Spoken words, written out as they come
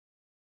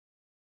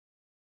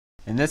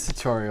In this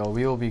tutorial,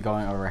 we will be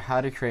going over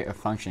how to create a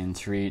function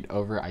to read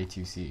over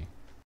I2C.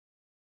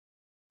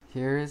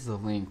 Here is the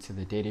link to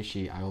the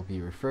datasheet I will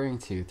be referring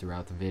to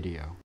throughout the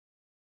video.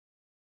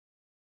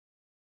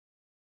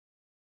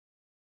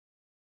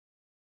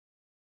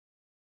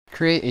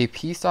 Create a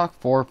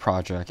PSoC4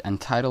 project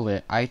and title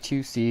it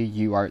I2C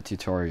UART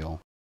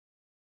Tutorial.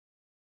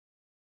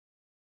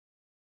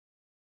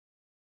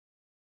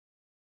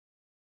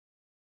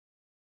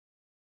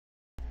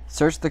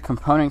 Search the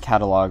component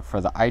catalog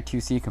for the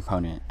I2C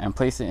component and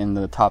place it in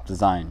the top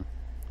design.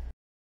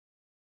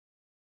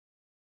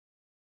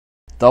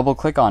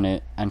 Double-click on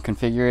it and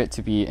configure it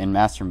to be in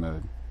master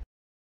mode.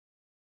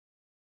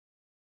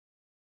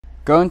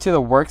 Go into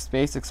the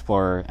Workspace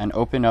Explorer and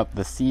open up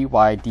the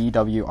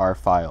CYDWR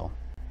file.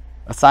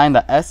 Assign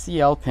the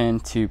SCL pin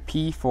to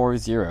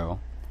P40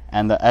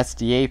 and the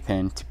SDA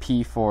pin to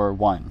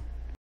P41.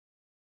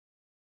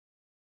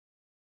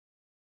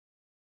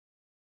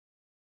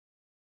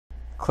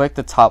 Click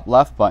the top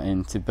left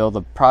button to build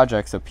a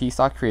project so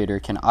PSoC Creator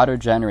can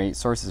auto-generate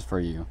sources for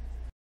you.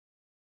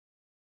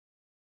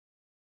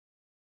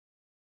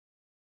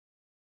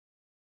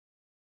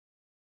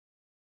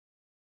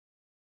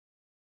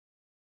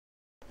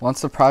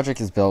 Once the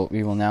project is built,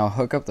 we will now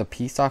hook up the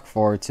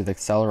PSoC4 to the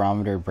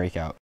Accelerometer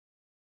breakout.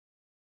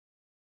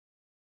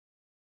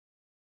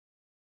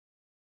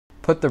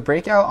 Put the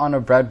breakout on a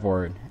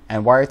breadboard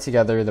and wire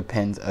together the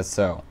pins as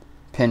so.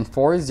 Pin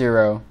 40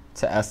 to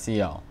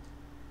SCL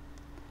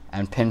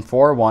and pin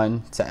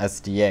 41 to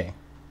SDA.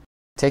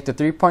 Take the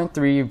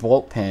 3.3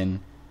 volt pin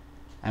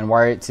and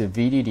wire it to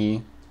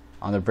VDD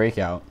on the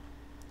breakout,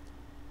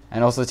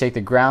 and also take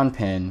the ground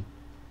pin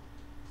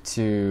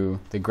to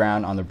the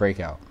ground on the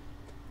breakout.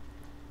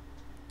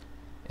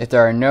 If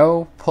there are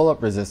no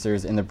pull-up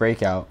resistors in the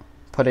breakout,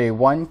 put a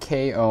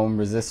 1K ohm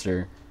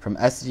resistor from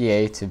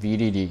SDA to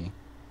VDD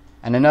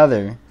and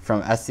another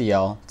from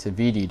SCL to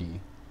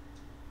VDD.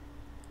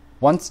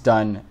 Once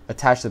done,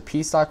 attach the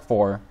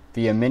PSoC4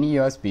 via mini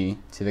USB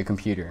to the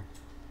computer.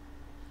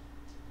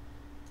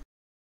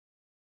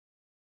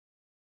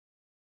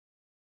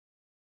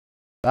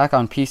 Back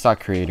on PSoC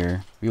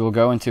Creator, we will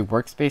go into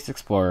Workspace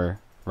Explorer,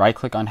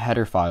 right-click on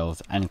Header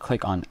Files, and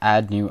click on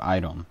Add New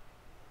Item.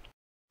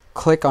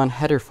 Click on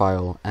Header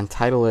File and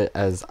title it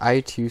as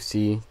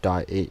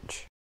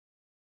I2C.h.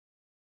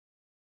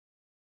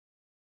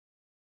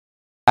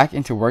 Back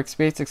into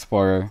Workspace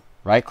Explorer,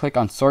 right-click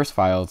on Source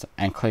Files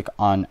and click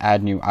on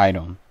Add New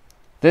Item.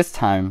 This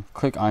time,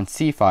 click on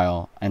C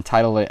file and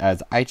title it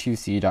as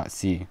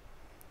I2C.c.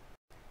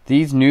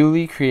 These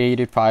newly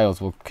created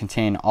files will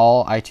contain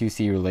all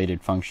I2C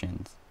related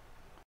functions.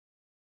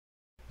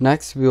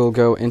 Next, we will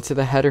go into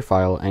the header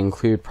file and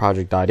include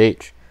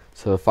project.h,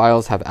 so the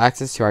files have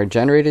access to our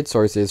generated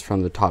sources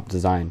from the top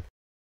design.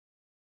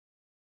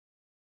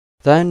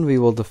 Then we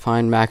will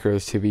define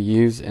macros to be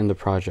used in the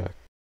project.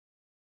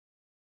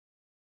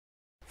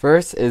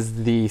 First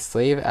is the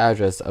slave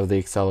address of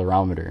the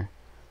accelerometer.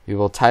 We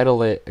will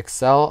title it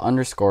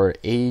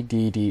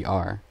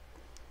Accel_ADDR.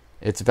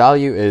 Its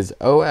value is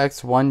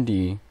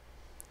OX1D,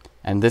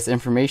 and this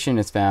information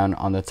is found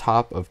on the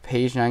top of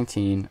page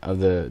 19 of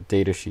the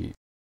datasheet.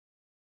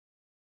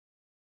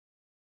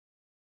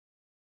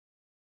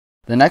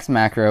 The next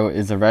macro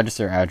is the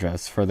register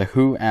address for the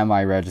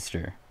WhoAmI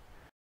register.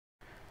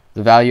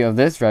 The value of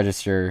this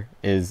register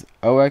is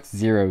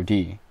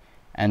OX0D,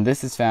 and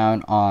this is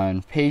found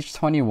on page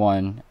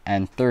 21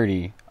 and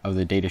 30 of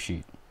the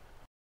datasheet.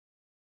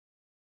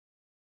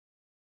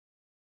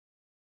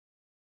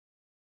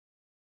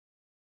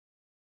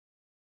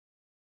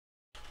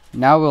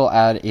 Now we'll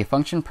add a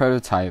function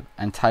prototype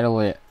and title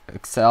it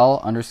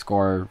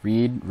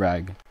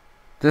Accel_readReg.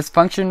 This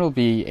function will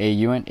be a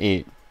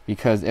uint8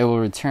 because it will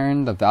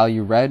return the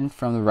value read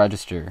from the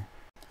register.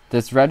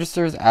 This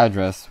register's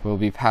address will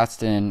be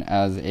passed in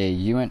as a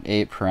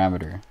uint8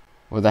 parameter.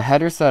 With the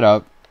header set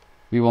up,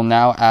 we will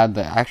now add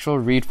the actual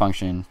read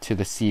function to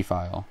the C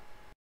file.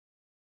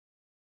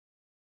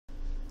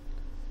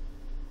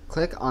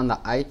 Click on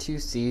the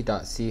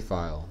I2C.c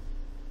file.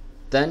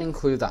 Then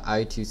include the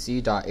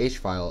I2C.h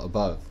file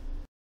above.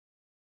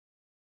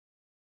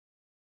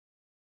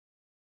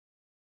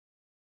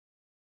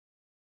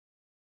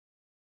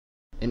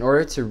 In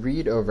order to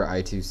read over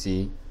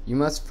I2C, you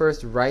must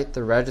first write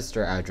the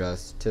register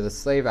address to the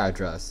slave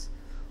address,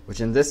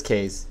 which in this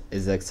case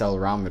is the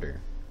accelerometer.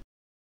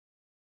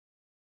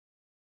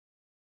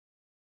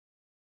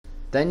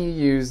 Then you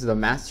use the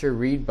master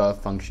read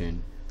buff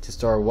function to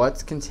store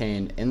what's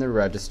contained in the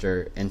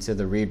register into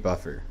the read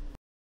buffer.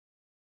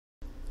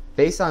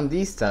 Based on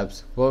these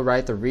steps, we'll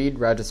write the read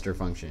register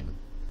function.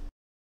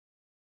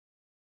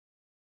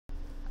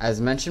 As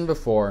mentioned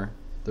before,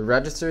 the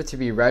register to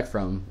be read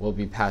from will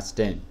be passed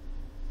in.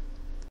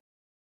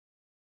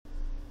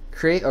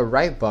 Create a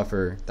write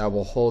buffer that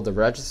will hold the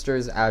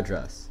register's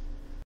address.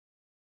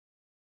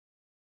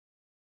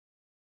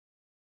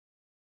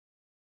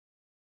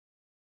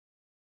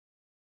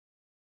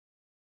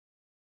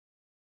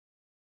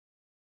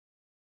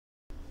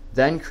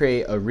 Then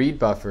create a read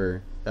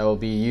buffer that will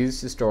be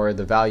used to store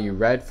the value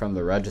read from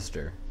the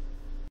register.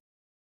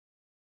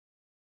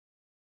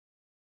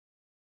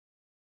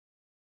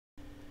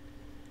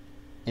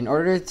 In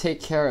order to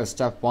take care of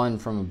step 1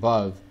 from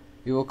above,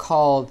 we will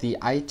call the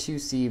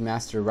I2C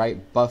master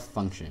write buff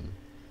function.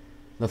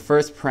 The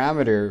first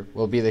parameter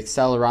will be the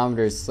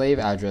accelerometer's slave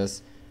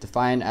address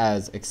defined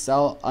as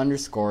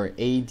accel_addr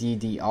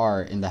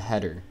in the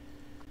header.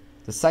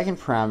 The second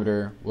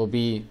parameter will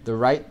be the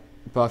write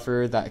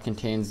buffer that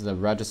contains the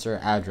register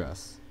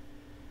address.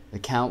 The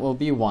count will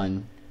be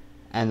 1,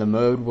 and the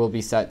mode will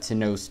be set to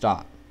no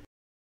stop.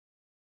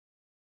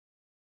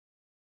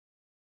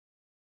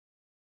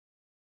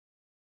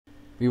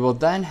 We will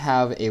then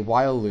have a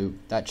while loop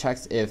that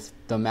checks if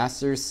the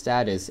master's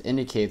status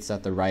indicates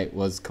that the write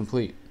was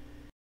complete.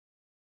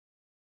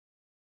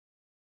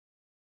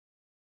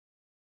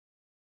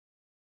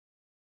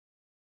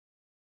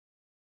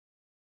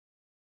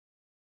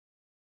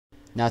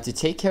 Now to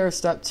take care of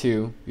step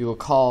 2, we will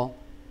call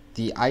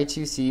the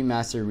I2C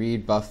master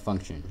read buff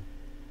function.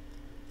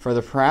 For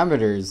the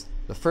parameters,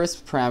 the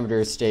first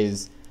parameter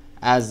stays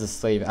as the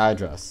slave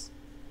address.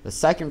 The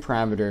second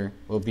parameter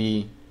will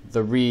be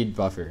the read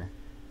buffer.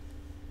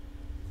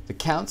 The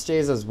count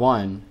stays as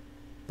 1,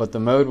 but the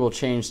mode will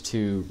change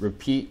to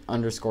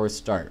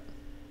repeat_start.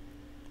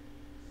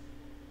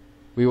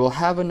 We will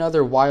have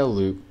another while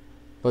loop,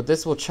 but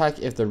this will check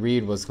if the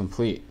read was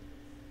complete,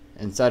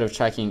 instead of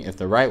checking if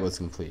the write was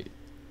complete.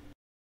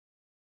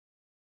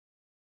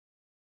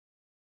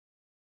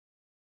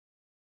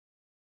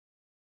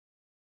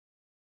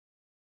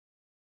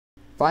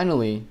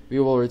 Finally, we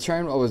will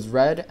return what was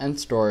read and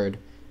stored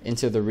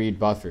into the read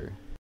buffer.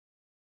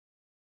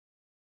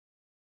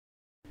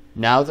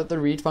 Now that the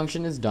read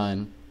function is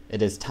done,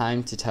 it is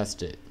time to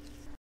test it.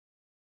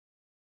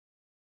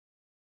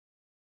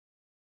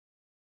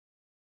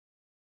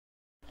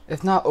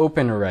 If not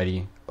open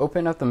already,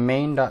 open up the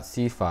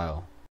main.c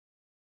file.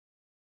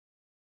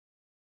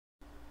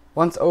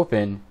 Once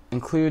open,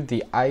 include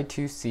the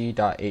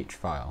I2C.h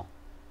file.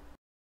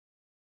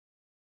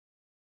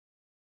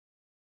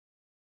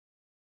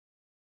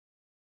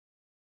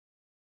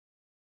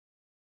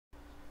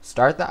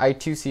 Start the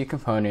I2C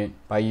component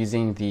by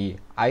using the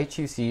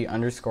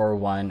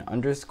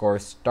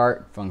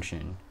I2C_1_start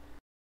function.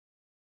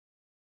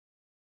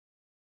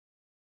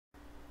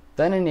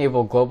 Then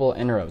enable global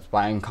interrupts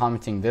by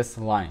uncommenting this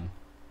line.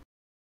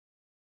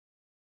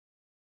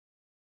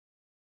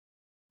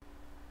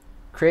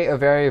 Create a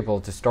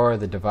variable to store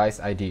the device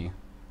ID.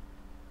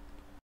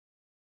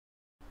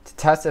 To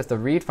test if the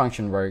read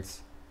function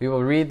works, we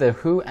will read the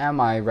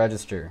whoami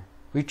register.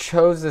 We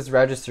chose this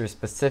register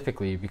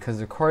specifically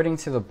because according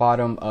to the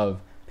bottom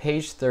of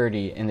page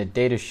 30 in the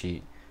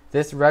datasheet,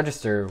 this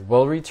register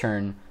will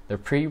return the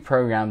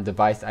pre-programmed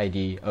device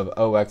ID of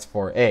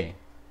OX4A.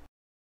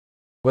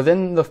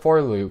 Within the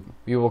for loop,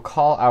 we will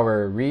call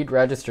our read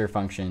register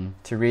function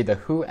to read the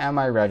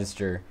whoami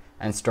register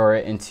and store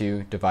it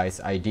into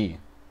device ID.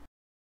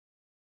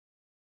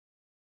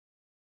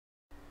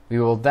 We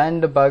will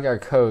then debug our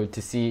code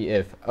to see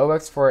if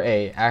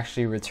OX4A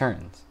actually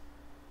returns.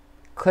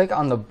 Click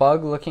on the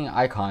bug-looking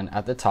icon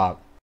at the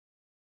top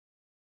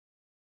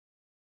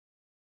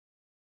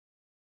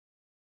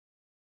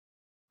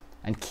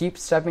and keep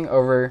stepping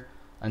over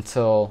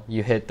until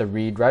you hit the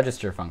read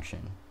register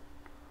function.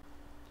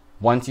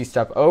 Once you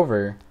step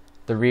over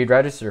the read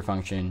register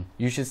function,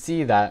 you should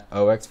see that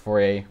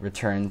OX4A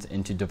returns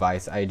into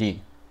device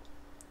ID.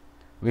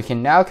 We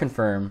can now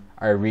confirm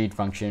our read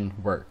function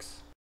works.